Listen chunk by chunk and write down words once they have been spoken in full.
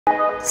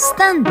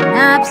Standing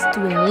ups to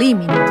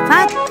eliminate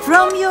fat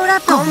from your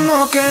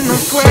abdomen.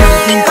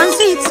 13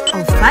 consists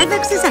of 5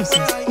 exercises.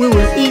 We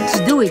will each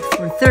do it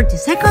for 30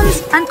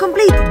 seconds and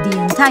complete the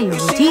entire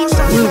routine.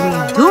 We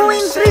will do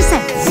in 3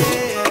 sets.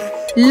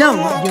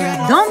 Lower your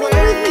abdomen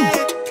with me.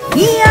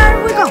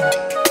 Here we go.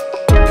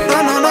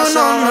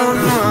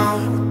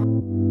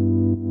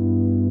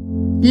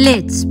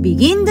 Let's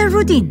begin the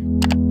routine.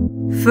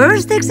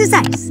 First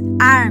exercise,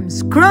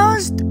 arms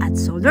crossed at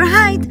shoulder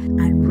height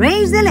and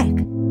raise the leg.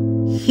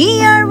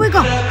 Here we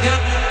go.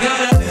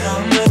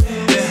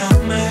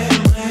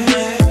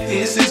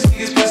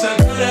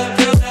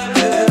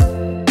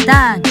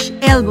 Touch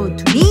elbow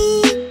to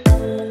knee.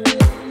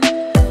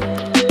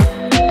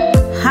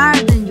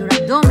 Harden your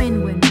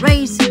abdomen when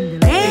raising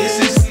the legs.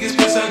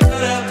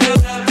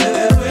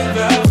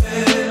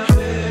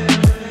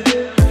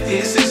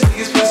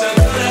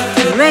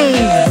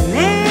 Raise the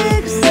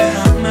legs.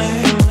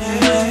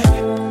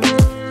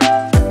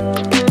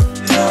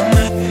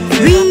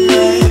 3,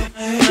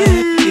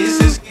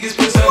 2,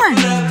 1.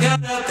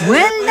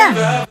 Well done.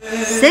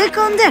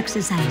 Second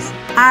exercise.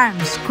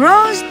 Arms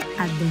crossed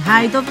at the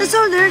height of the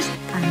shoulders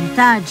and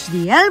touch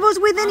the elbows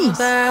with the knees.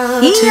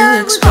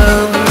 Here we go.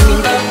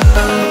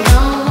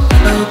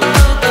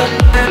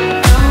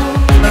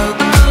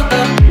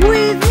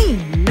 With me,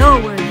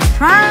 lower the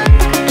trunk.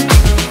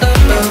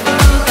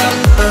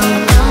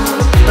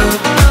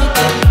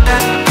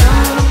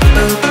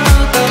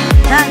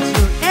 Touch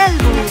your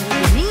elbow with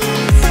the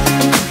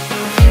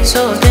knees. So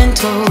I've been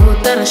told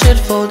that I should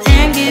fold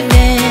and give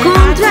in.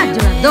 Contract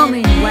your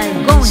abdomen while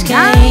going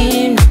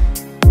down.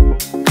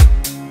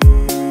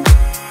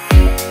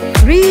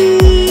 3,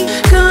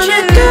 2,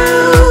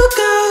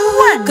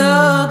 1.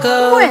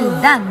 Well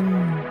done.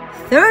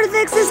 Third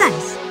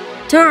exercise.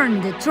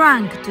 Turn the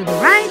trunk to the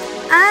right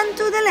and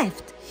to the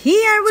left.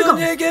 Here we go.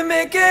 Soñé que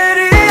me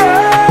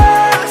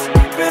querías,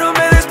 pero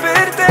me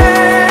desperté.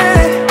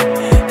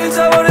 El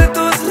sabor de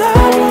tus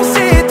labios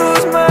y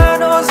tus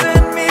manos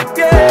en mi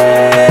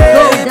piel.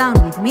 Go down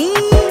with me.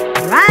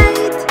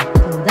 Right.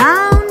 Go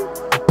down.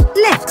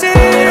 Left.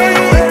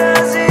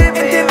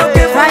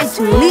 Try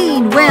to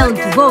lean well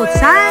to both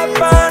sides.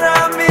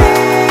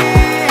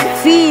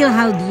 Feel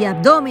how the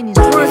abdomen is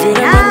working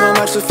out.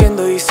 Amar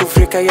sufriendo y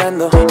sufrir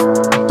callando.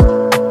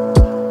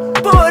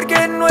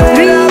 Porque no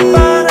era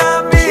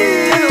para mí.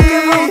 Lo que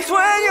fue un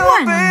sueño,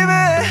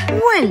 baby.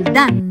 Well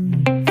done.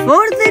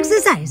 Fourth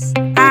exercise.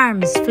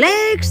 Arms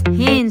flexed,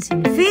 hands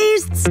in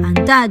fists, and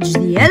touch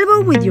the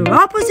elbow with your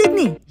opposite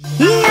knee.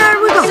 Here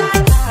we go.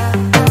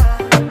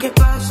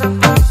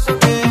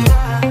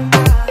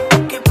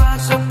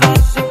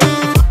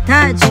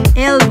 Touch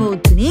elbow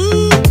to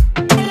knee.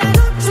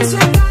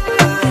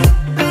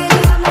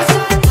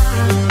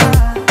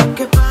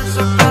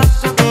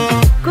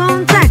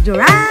 Contract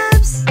your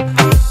abs.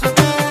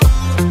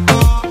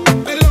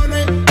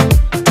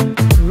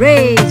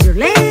 Raise your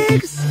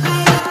legs.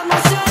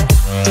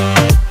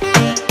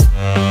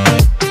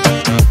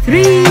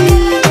 3,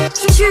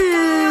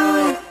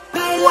 2,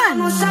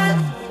 1.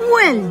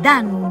 Well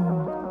done.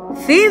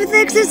 Fifth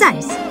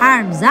exercise.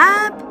 Arms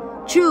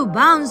up, 2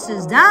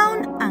 bounces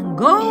down and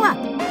go up.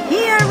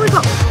 Here we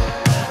go.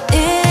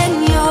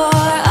 In your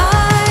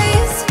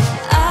eyes,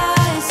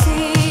 I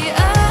see a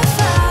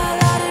fire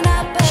lighting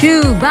up.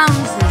 2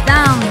 bounces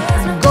down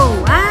and go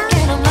up.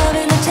 And I'm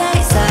loving the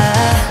taste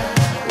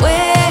of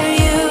where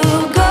you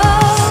go.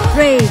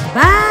 Straight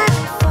back,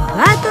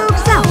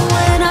 buttocks out.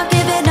 We're not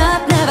giving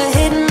up, never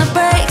hitting the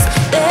brakes.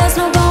 There's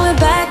no going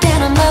back,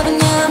 and I'm loving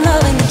you, I'm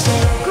loving the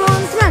chase.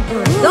 Contract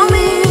your abdomen.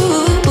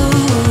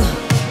 Ooh,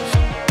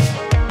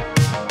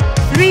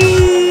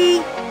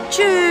 3,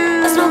 2,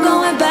 there's no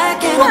going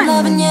back, and I'm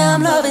loving you,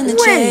 I'm loving the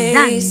Well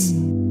chase.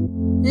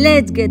 done.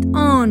 Let's get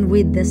on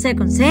with the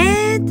second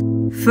set.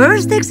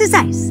 First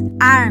exercise.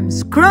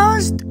 Arms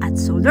crossed at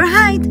shoulder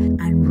height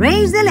and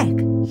raise the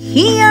leg.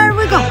 Here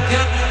we go.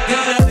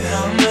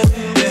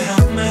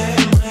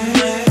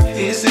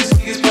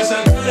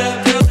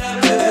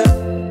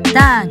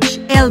 Touch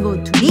elbow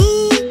to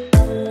knee.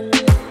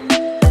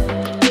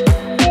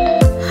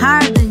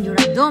 Harden your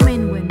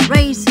abdomen when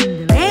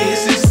raising the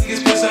legs.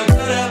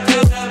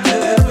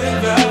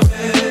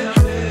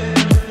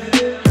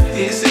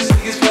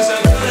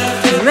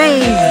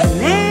 Raise the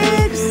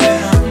legs.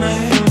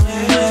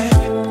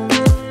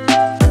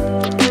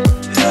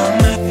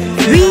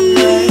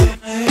 3,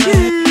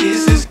 2,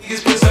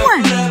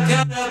 1.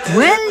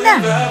 Well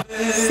done.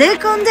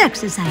 Second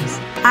exercise.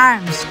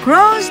 Arms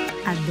crossed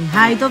at the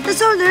height of the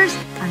shoulders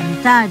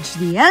and touch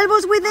the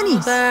elbows with the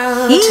knees.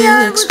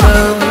 Here we go.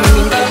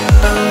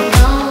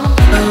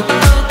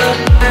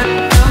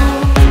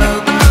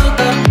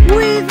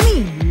 With me,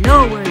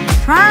 lower the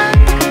trunk.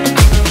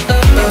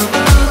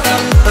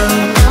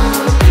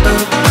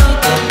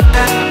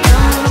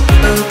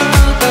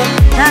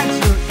 Touch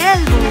your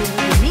elbow with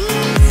the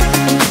knees.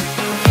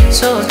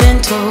 So I've been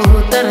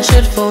told that I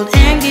should fold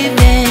and give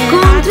in.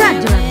 Contract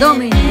your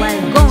abdomen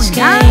while going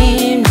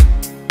down.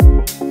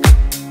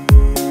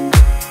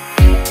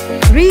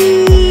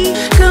 3,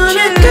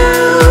 Gonna 2,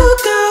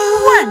 go,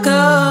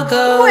 1.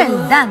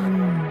 Well done!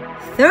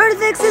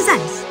 Third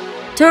exercise.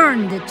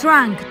 Turn the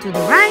trunk to the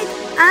right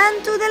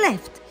and to the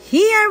left.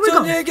 Here we go.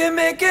 Soñé que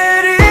me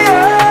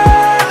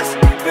querías,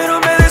 pero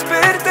me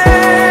desperté.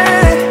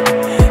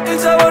 El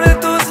sabor de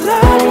tus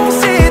labios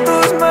y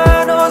tus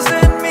manos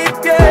en mi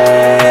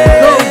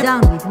piel. Go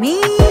down with me.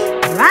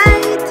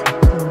 Right,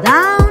 go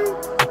down,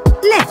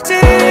 left. Sí,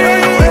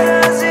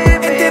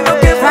 entiendo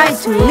que Try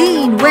to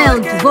lean well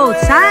to both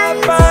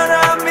sides.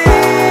 para mí.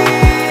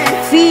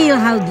 Feel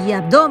how the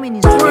abdomen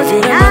is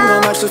working Prefiero no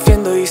out. amar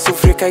sufriendo y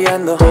sufrir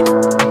callando.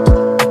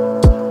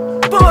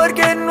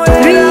 Porque no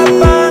era Three,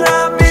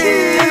 para mí.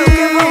 Lo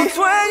que fue un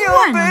sueño,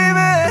 one.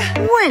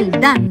 baby. Well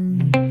done.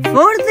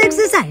 Fourth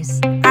exercise.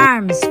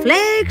 Arms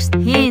flexed,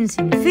 hands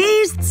in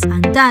fists,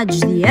 and touch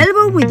the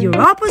elbow with your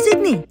opposite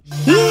knee.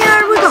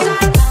 Here we go.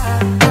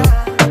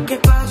 ¿Qué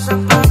pasa,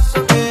 pasa?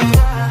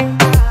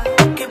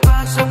 ¿Qué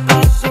pasa,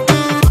 pasa?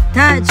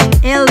 Touch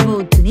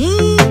elbow to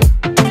knee.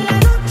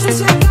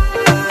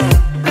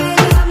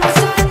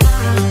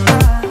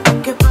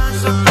 ¿Qué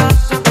pasa,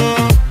 pasa?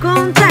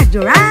 Contract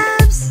your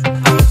abs.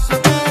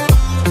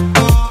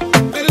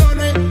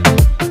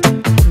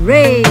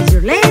 Raise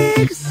your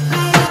legs.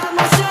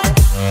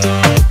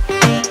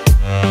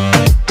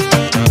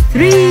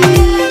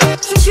 3,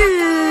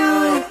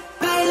 2,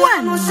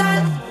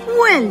 1.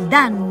 Well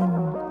done.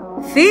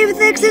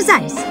 Fifth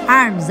exercise.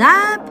 Arms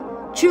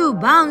up, 2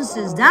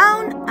 bounces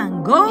down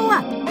and go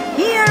up.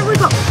 Here we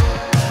go.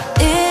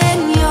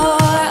 In your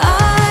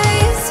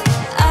eyes,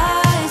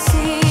 I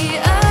see a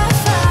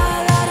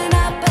fire lighting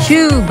up.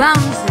 2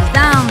 bounces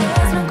down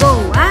and go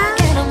up.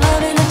 And I'm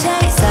loving the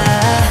taste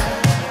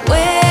of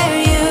where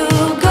you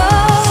go.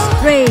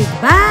 Straight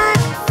back,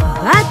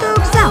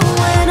 buttocks out.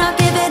 We're not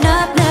giving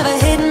up, never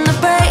hitting the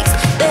brakes.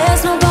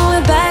 There's no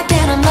going back,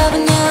 and I'm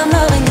loving you, I'm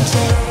loving the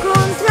chase.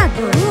 Contract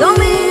your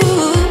abdomen.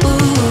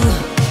 Ooh,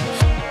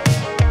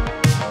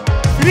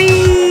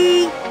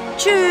 3,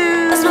 2,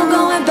 there's no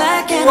going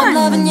back, and I'm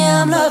loving you,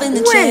 I'm loving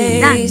the Well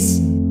chase.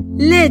 done.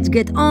 Let's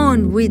get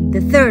on with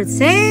the third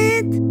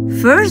set.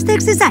 First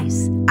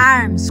exercise.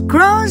 Arms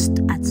crossed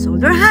at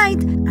shoulder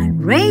height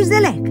and raise the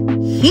leg.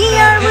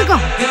 Here we go.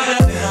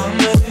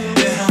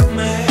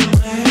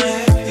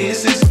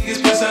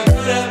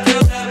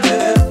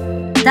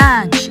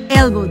 Touch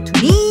elbow to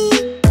knee.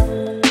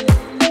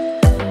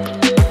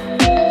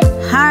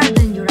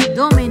 Harden your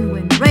abdomen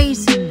when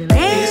raising the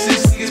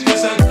legs.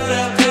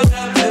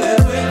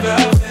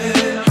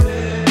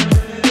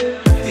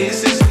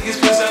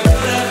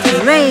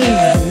 Raise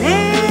the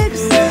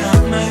legs.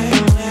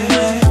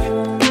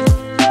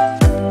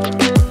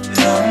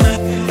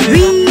 3,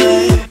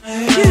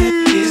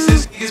 2,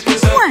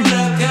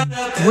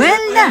 1.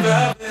 Well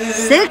done.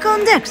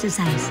 Second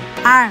exercise.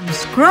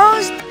 Arms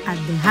crossed at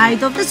the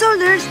height of the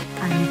shoulders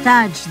and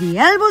touch the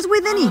elbows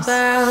with the knees.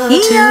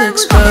 Here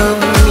we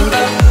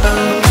go.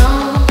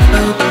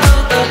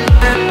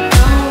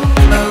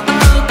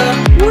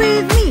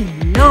 With me,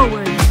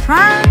 lower the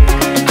trunk.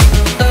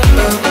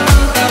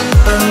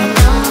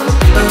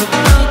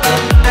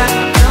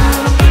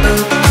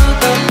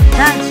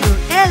 Touch your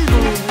elbow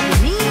with the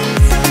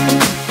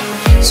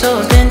knees. So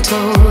I've been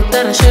told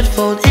that I should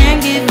fold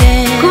and give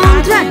in.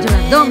 Contract your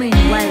abdomen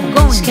while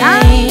going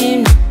down.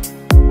 Game.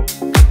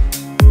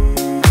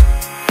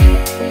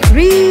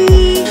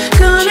 3,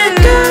 Gonna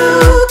 2,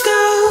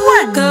 go,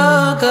 one. go,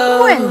 go.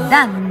 Well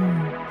done.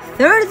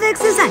 Third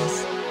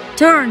exercise.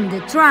 Turn the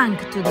trunk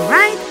to the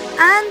right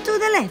and to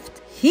the left.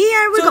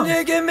 Here we go.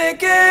 Soñé que me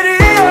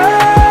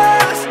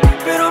querías,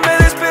 pero me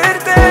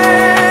desperté.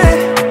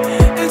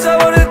 El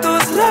sabor de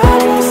tus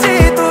labios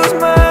y tus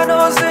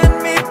manos en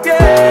mi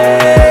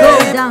piel. Go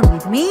down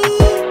with me.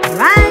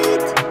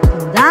 Right, go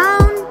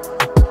down,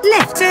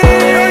 left.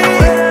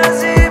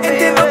 Sí,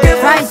 entiendo que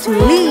Try to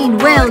lean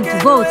well to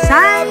both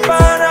sides.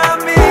 para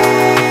mí.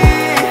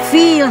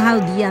 Feel how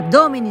the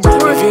abdomen is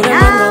working Prefiero no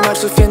out. amar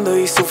sufriendo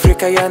y sufrir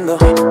callando.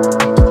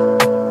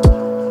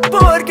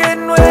 Porque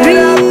no era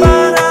 3,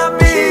 para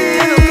mí.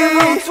 Lo que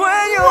fue un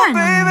sueño, 1.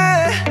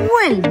 baby.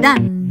 Well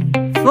done.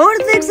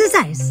 Fourth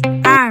exercise.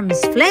 Arms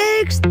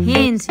flexed,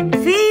 hands in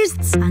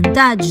fists, and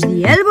touch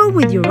the elbow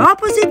with your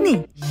opposite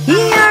knee.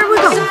 Here we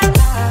go.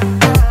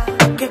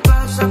 ¿Qué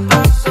pasa,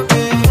 pasa?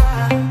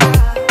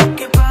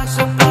 ¿Qué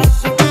pasa,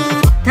 pasa?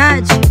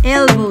 Touch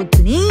elbow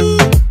to knee.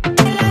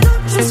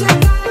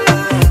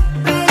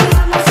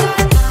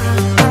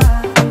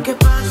 ¿Qué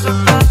pasa,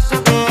 pasa?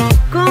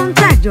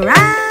 Contract your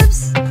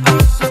abs.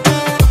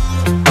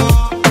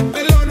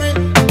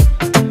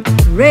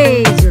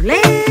 Raise your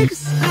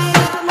legs.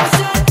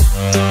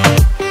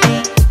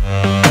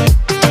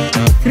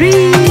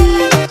 3,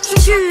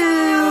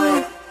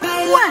 2,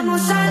 1.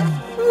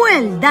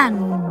 Well done.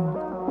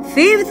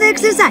 Fifth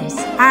exercise.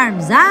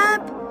 Arms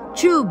up,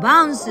 2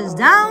 bounces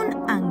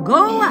down and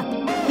go up.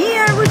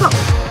 Here we go.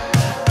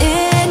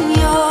 In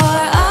your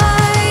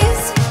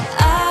eyes,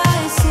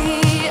 I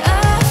see a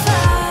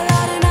fire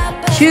lighting up.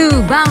 2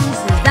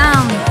 bounces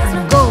down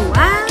and go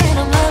up. And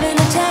I'm loving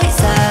the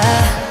taste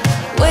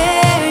of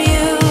where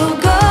you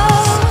go.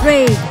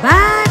 Straight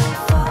back,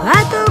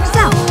 buttocks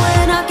out.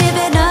 We're not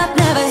giving up,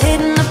 never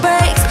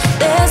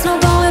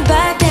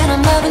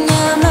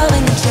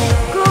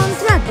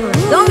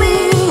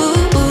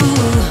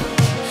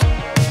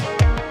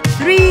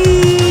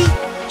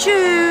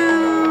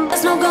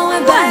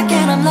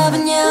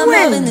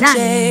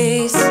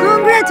days.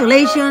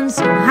 Congratulations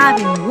on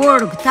having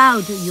worked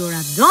out your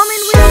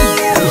abdomen with me.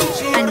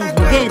 And if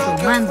you get a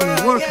monthly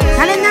workout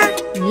calendar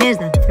in less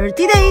than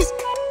 30 days,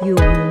 you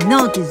will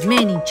notice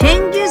many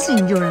changes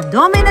in your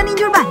abdomen and in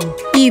your body.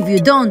 If you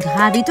don't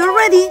have it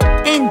already,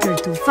 enter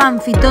to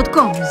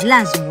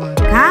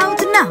FUNfitt.com/workout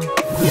now.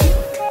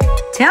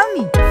 Tell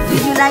me, do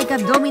you like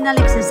abdominal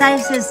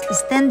exercises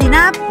standing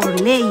up or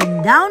laying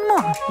down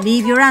more?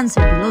 Leave your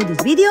answer below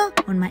this video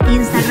on my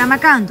Instagram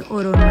account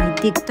or on my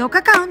TikTok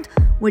account,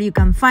 where you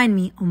can find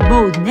me on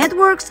both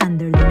networks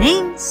under the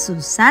name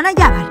Susana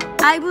Yábar.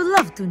 I would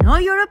love to know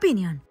your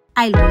opinion.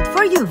 I'll wait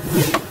for you.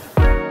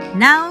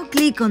 Now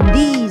click on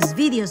these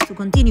videos to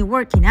continue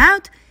working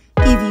out.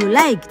 If you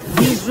liked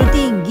this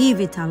routine, give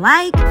it a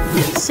like,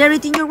 share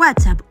it in your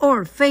WhatsApp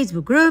or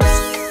Facebook groups,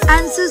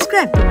 and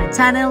subscribe to my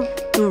channel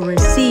to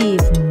receive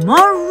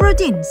more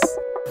routines.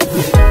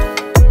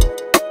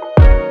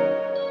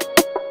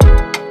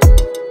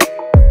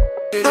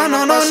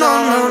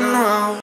 No.